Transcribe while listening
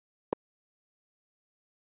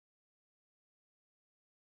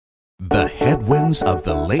The headwinds of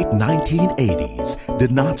the late 1980s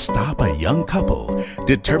did not stop a young couple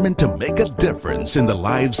determined to make a difference in the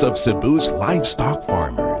lives of Cebu's livestock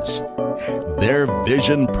farmers. Their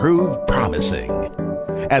vision proved promising,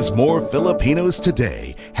 as more Filipinos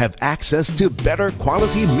today have access to better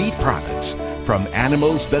quality meat products from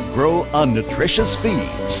animals that grow on nutritious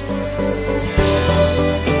feeds.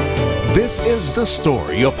 This is the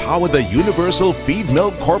story of how the Universal Feed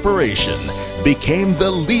Mill Corporation became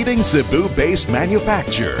the leading Cebu-based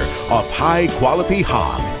manufacturer of high-quality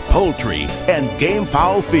hog, poultry, and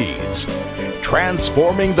gamefowl feeds,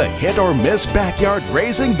 transforming the hit-or-miss backyard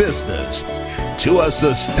raising business to a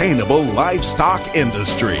sustainable livestock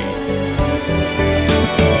industry.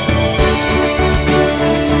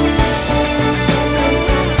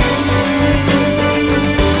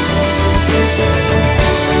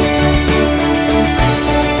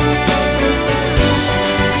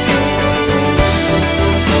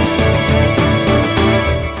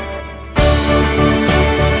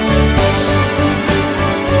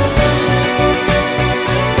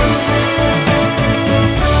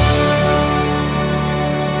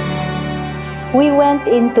 We went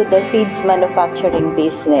into the feeds manufacturing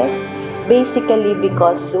business basically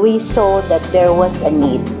because we saw that there was a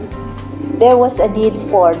need. There was a need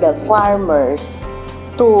for the farmers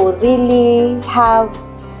to really have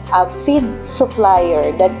a feed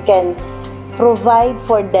supplier that can provide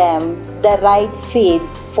for them the right feed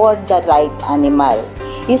for the right animal.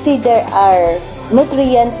 You see, there are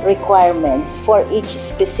nutrient requirements for each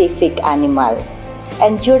specific animal.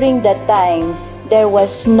 And during that time, there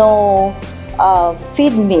was no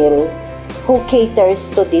feed mill who caters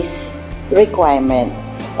to this requirement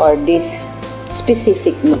or this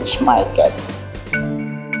specific niche market.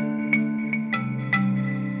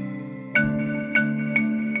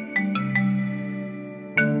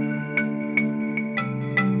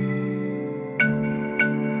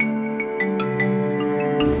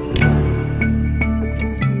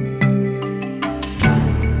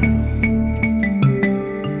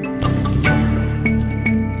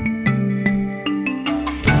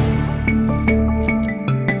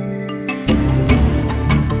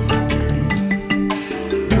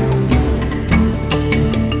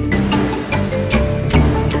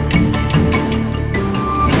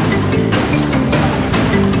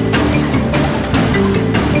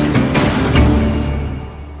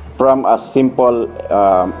 From a simple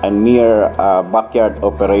and mere backyard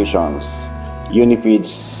operations,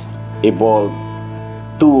 Unifeeds evolved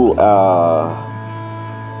to a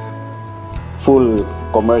full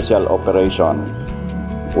commercial operation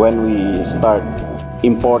when we start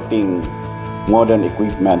importing modern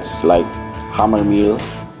equipments like hammer mill,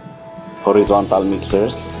 horizontal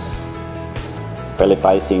mixers,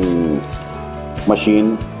 pelletizing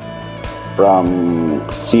machine from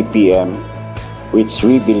CPM, which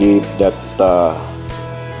we believe that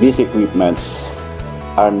these equipments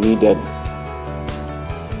are needed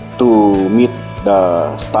to meet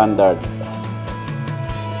the standard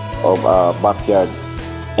of backyard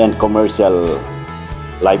and commercial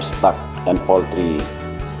livestock and poultry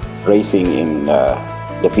raising in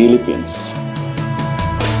the Philippines.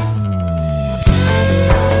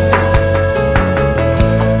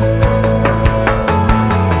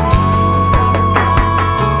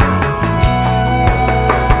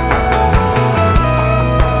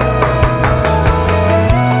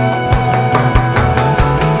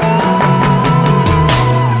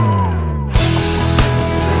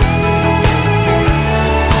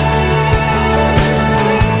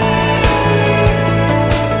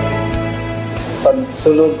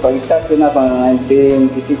 Sulod, pag-start ko na pang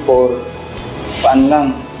 1984, paan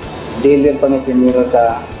lang, dealer pa may piniro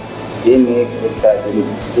sa Gimmick at sa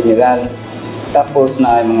General. Tapos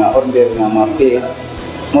na mga order ng mga feeds,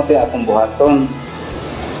 muti akong buhaton.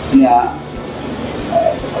 Niya,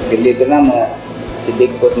 pag-deliver na mo, si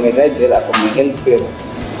Bigfoot may rider, ako may helper.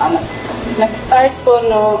 Nag-start ko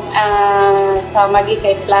sa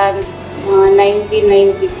Magikay Plant,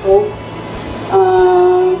 1992.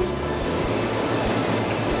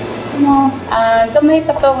 Gamay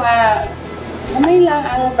pa to nga, gamay lang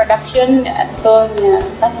ang production ato niya.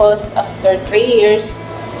 Tapos after 3 years,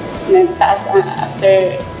 nagtaas ang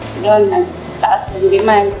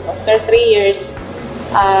demands. After 3 years,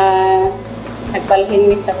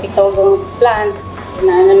 nagbalhin mi sa Pitogong plant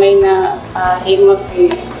na may na himo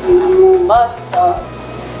si ang boss. So,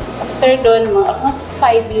 after doon, almost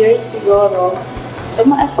 5 years siguro,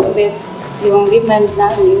 tumaas ulit yung demand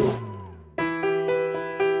namin.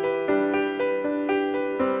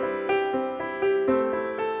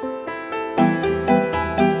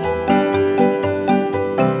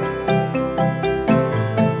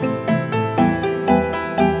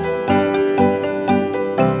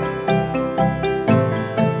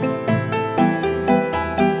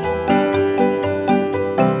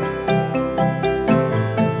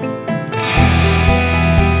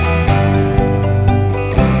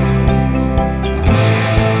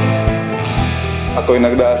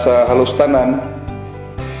 nagda sa halos tanan,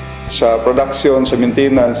 sa production, sa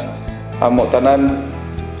maintenance, amo tanan.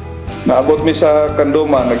 Naabot mi sa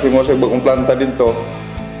Kanduma, naghimo sa bagong planta dito.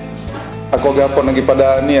 Ako gapon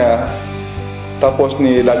nagipadaan niya. Tapos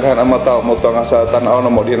ni daghan ang mata mo to nga sa tan-aw na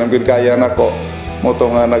mo di nang gud kaya nako. Mo to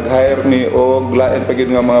nga nag-hire mi og lain pa gid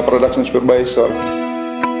nga mga production supervisor.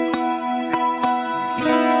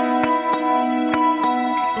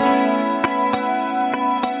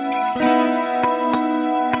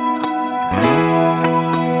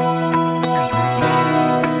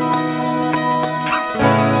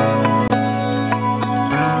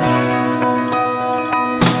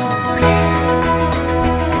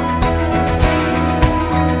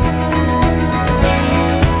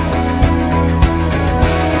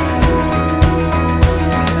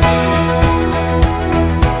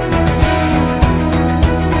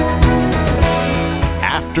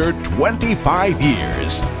 After 25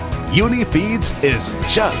 years, Unifeeds is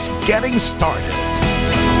just getting started.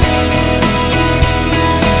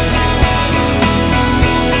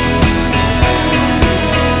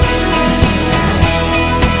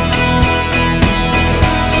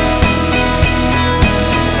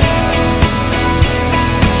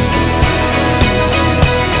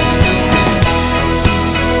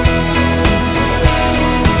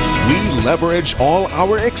 Leverage all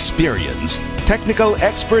our experience, technical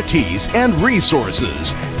expertise, and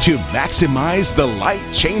resources to maximize the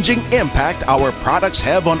life-changing impact our products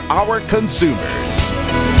have on our consumers.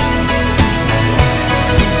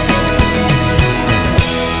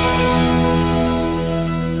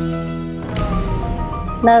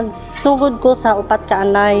 Nagsugod ko sa 4 ka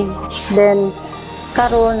anay. Then,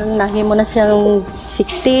 karon nahimo na siyang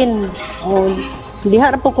 16.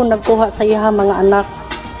 Diha ra po ko nagkuha sa iya mga anak.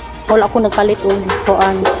 Wala ako nagpalit og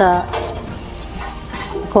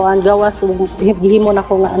kuan gawas ug gihimo na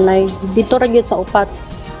ko nga anay. Dito ra gyud sa 4.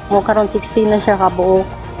 Karon 16 na siya kabuok.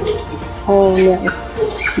 Yeah.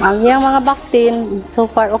 Ang iyang mga baktin so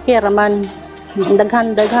far okay raman.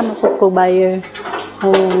 Daghan ko buyer.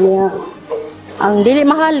 Yeah. Ang dili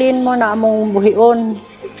mahalin mo na among buhion.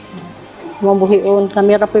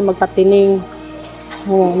 Kami ra po'y magpatining.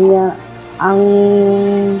 Yeah.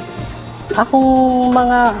 Ang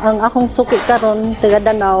akong suki karon taga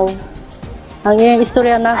Danau, ang iyang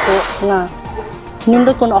istorya nako nga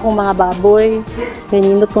nindot ko na akong mga baboy,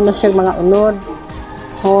 nindot ko na siya mga unod.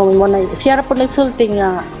 Siya ra po nagsulti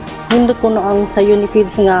nga nindot ko na ang sa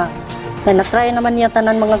Unifeeds nga kaya na-try naman niya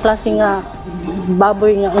tanan mga klase nga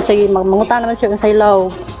baboy nga unsay manguta naman siya unsay law.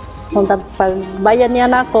 Pag bayan niya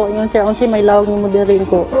nako yung siya unsay may law ni mo diring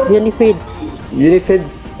ko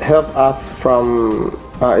Unifeeds help us from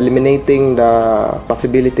eliminating the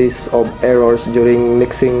possibilities of errors during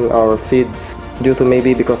mixing our feeds due to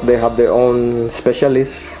maybe because they have their own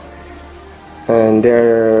specialists and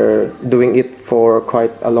they're doing it for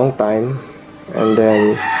quite a long time, and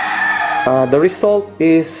then the result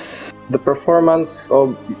is the performance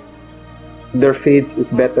of their feeds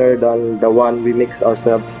is better than the one we mix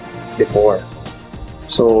ourselves before.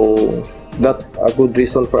 So that's a good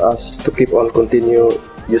reason for us to keep on continue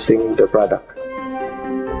using the product.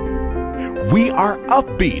 We are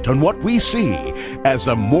upbeat on what we see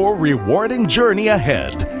as a more rewarding journey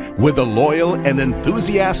ahead with the loyal and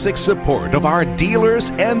enthusiastic support of our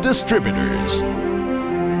dealers and distributors.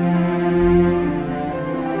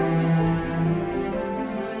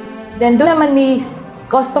 Then doon naman ni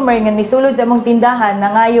customer nga nisulod sa among tindahan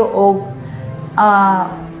na ngayo og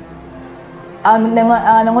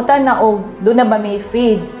nangutan na og doon na ba may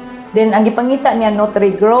feeds. Then ang gipangita niya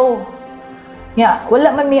Nutri-Grow. Nya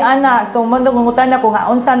wala man mi ana, so mo nangungutan ako nga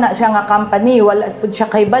unsa na siya nga company, wala pud siya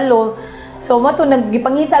kay balo. So mo to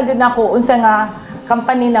nagipangita gyud nako unsa nga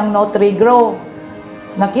company ng Nutri-Grow.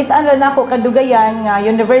 Nakita ra nako kadugayan nga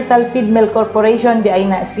Universal Feed Mill Corporation di ay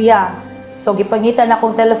na siya. So gipangita na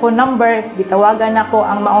akong telephone number, gitawagan nako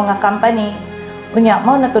ang mao nga company. Kunya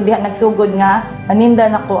mao na to diha nagsugod nga paninda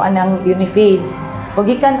nako anang Unifeeds. Ug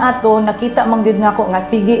gikan ato nakita man gyud nako nga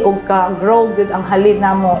sige og ka grow gyud ang halin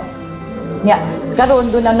namo. Nya karon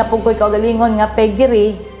do na napugkoy kaugalingon nga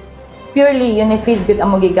pedigree purely Unifeeds gyud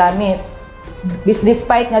amo gigamit.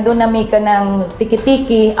 Despite nga do na may kanang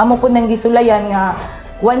tiki-tiki, amo po nang gisulayan nga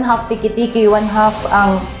 1/2 tiki-tiki, 1/2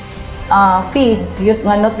 ang feeds yun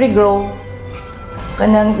nga Nutri-Grow.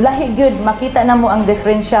 Kanang lahi gyud makita namo ang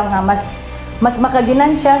diferensya nga mas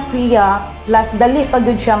makaginansya siya plus dali pa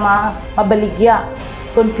gyud siya mabaligya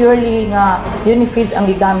kung purely nga Unifeeds ang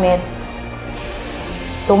gigamit.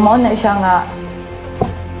 So mao na siya nga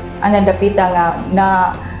dapita nga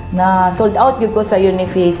na sold out gyud ko sa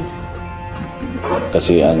Unifeeds.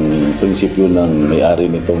 Kasi ang prinsipyo ng may-ari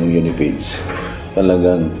nitong Unifeeds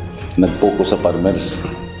talagang nag-focus sa farmers.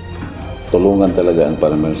 Tulungan talaga ang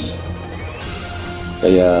farmers.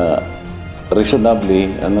 Kaya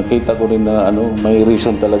reasonably, nakita ko rin na may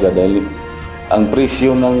reason talaga dahil ang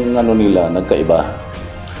presyo ng nila nagkaiba.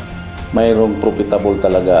 Mayroong profitable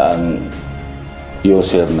talaga ang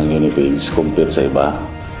user ng Unifeeds compare sa iba.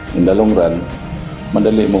 In the long run,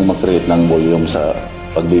 madali mong mag-create ng volume sa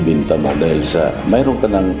pagbibinta mo dahil sa mayroon ka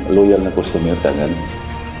ng loyal na customer kagad.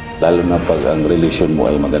 Lalo na pag ang relasyon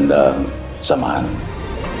mo ay maganda ang samahan.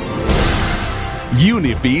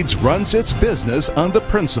 Unifeeds runs its business on the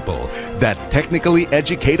principle that technically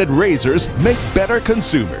educated raisers make better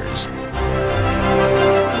consumers.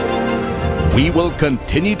 We will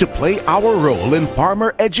continue to play our role in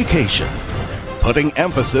farmer education, putting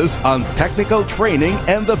emphasis on technical training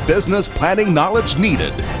and the business planning knowledge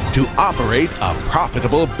needed to operate a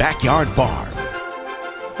profitable backyard farm.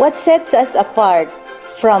 What sets us apart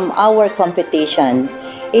from our competition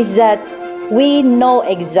is that we know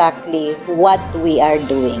exactly what we are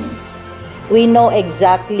doing. We know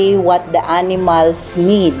exactly what the animals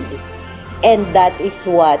need, and that is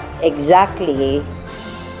what exactly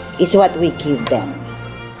is what we give them.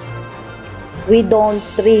 We don't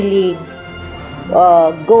really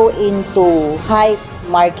go into hype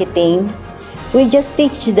marketing. We just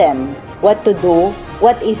teach them what to do,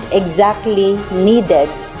 what is exactly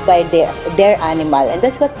needed by their animal, and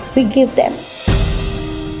that's what we give them.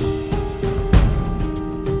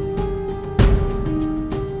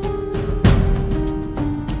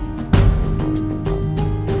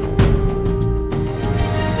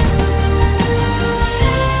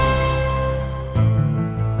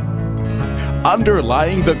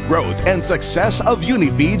 Underlying the growth and success of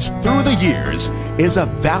Unifeeds through the years is a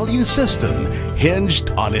value system hinged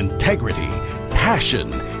on integrity, passion,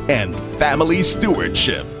 and family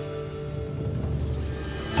stewardship.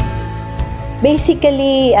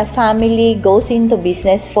 Basically, a family goes into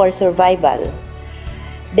business for survival.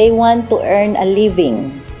 They want to earn a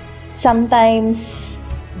living. Sometimes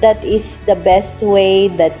that is the best way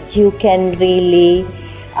that you can really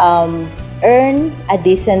earn a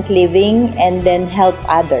decent living and then help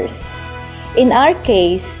others. In our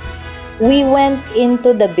case, we went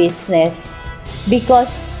into the business because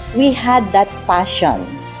we had that passion.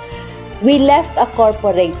 We left a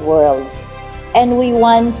corporate world and we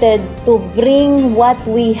wanted to bring what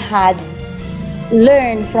we had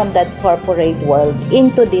learned from that corporate world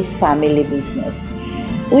into this family business.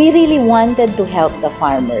 We really wanted to help the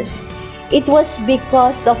farmers. It was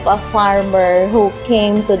because of a farmer who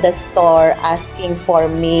came to the store asking for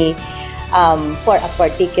me for a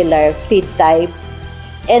particular feed type,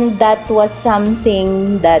 and that was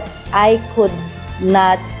something that I could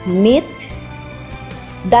not meet.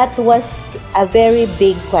 That was a very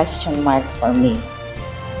big question mark for me.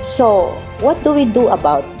 So, what do we do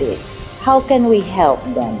about this? How can we help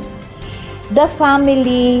them? The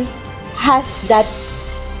family has that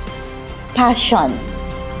passion.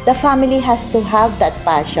 The family has to have that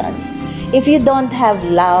passion. If you don't have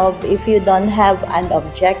love, if you don't have an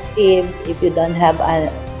objective, if you don't have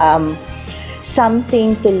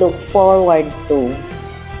something to look forward to,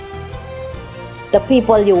 the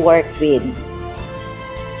people you work with,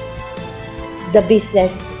 the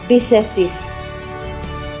business is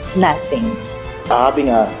nothing. Having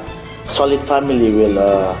a solid family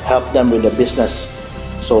will help them with the business.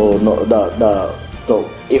 So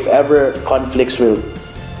if ever conflicts will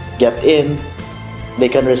get in, they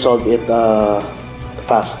can resolve it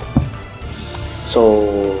fast.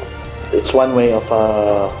 So it's one way of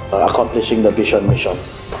accomplishing the vision mission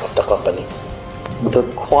of the company. The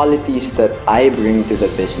qualities that I bring to the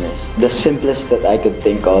business, the simplest that I could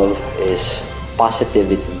think of is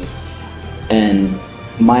positivity and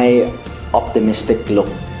my optimistic look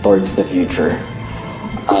towards the future.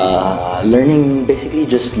 Basically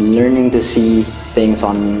just learning to see things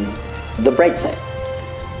on the bright side.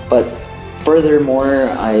 But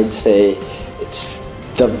furthermore, I'd say it's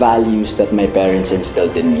the values that my parents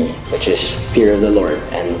instilled in me, which is fear of the Lord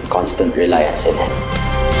and constant reliance in Him.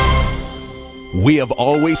 We have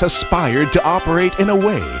always aspired to operate in a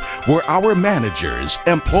way where our managers,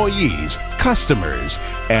 employees, customers,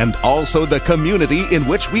 and also the community in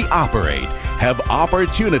which we operate have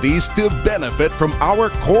opportunities to benefit from our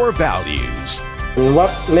core values.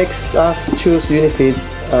 What makes us choose Unifeeds?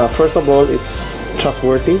 First of all, it's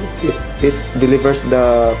trustworthy. It delivers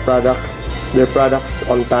their products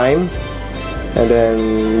on time, and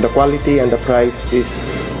then the quality and the price is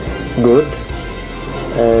good.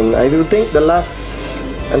 And I do think the last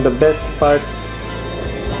and the best part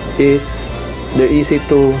is they're easy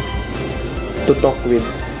to talk with,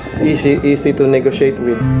 easy to negotiate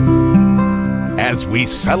with. As we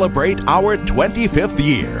celebrate our 25th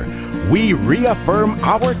year, we reaffirm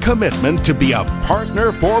our commitment to be a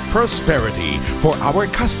partner for prosperity for our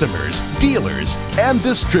customers, dealers, and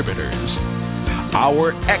distributors.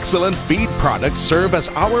 Our excellent feed products serve as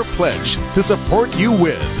our pledge to support you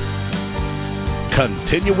with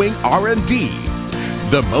continuing R&D,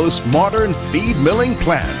 the most modern feed milling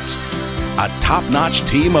plants, a top-notch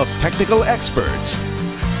team of technical experts,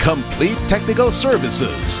 complete technical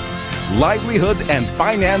services, livelihood and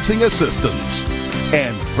financing assistance,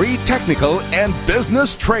 and free technical and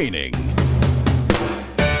business training.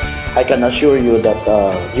 I can assure you that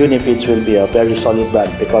Unifeeds will be a very solid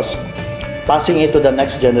brand because passing it to the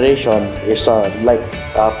next generation is like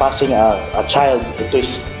passing a child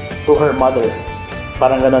to her mother.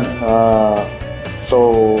 Parang ganun.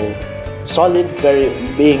 So solid,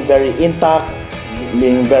 being very intact,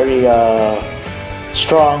 being very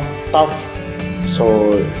strong, tough.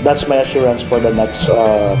 So that's my assurance for the next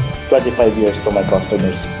 25 years to my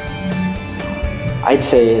customers. I'd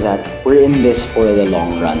say that we're in this for the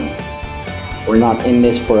long run. We're not in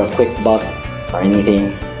this for a quick buck or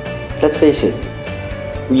anything. Let's face it,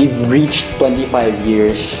 we've reached 25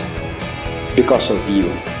 years because of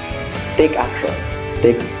you. Take action.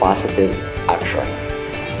 Take positive action.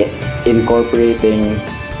 Incorporating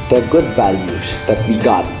the good values that we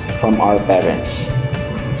got from our parents,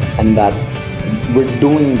 and that we're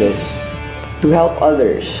doing this to help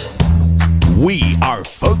others. We are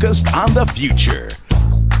focused on the future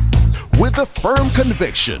with a firm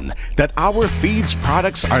conviction that our feeds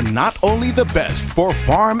products are not only the best for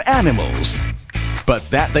farm animals, but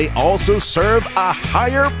that they also serve a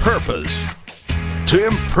higher purpose to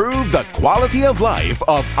improve the quality of life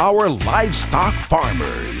of our livestock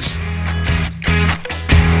farmers.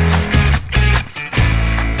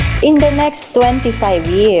 In the next 25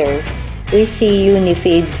 years, we see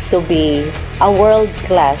Unifeeds to be a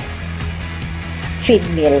world-class feed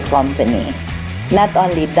mill company. Not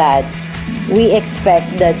only that, we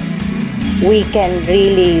expect that we can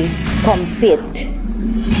really compete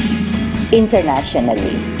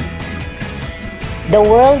internationally. The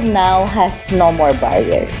world now has no more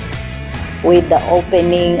barriers. With the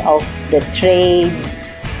opening of the trade,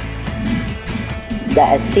 the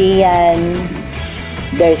ASEAN,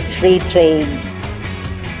 there's free trade,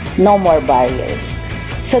 no more barriers.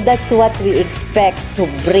 So that's what we expect to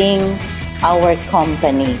bring our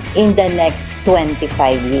company in the next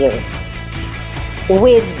 25 years.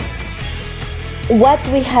 With what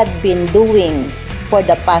we had been doing for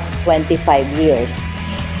the past 25 years,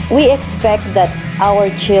 we expect that our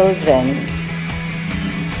children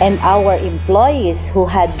and our employees who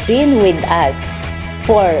had been with us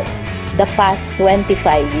for the past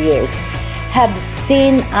 25 years have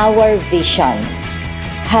seen our vision,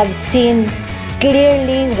 have seen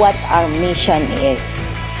clearly what our mission is,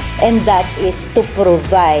 and that is to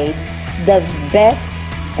provide the best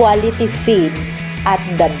quality feed at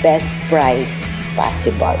the best price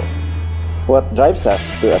possible. What drives us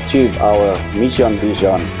to achieve our mission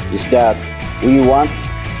vision is that we want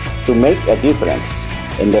to make a difference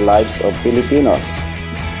in the lives of Filipinos.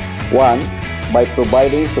 One, by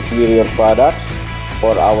providing superior products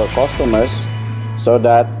for our customers so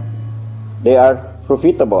that they are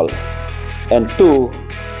profitable. And two,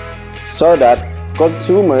 so that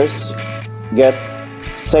consumers get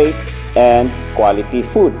safe and quality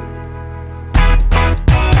food.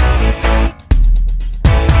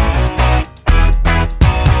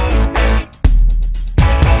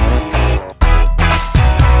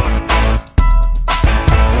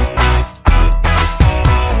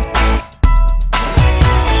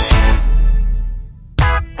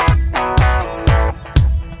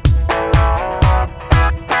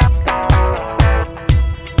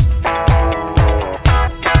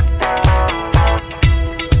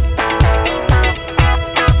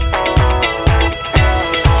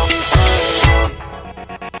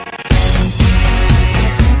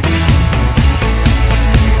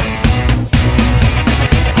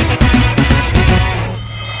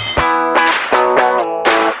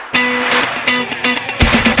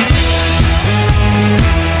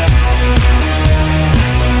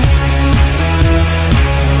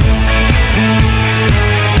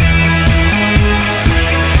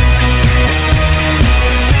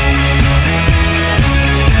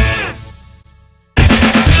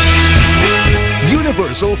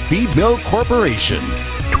 Universal Feed Mill Corporation.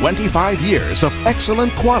 25 years of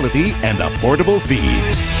excellent quality and affordable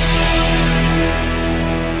feeds.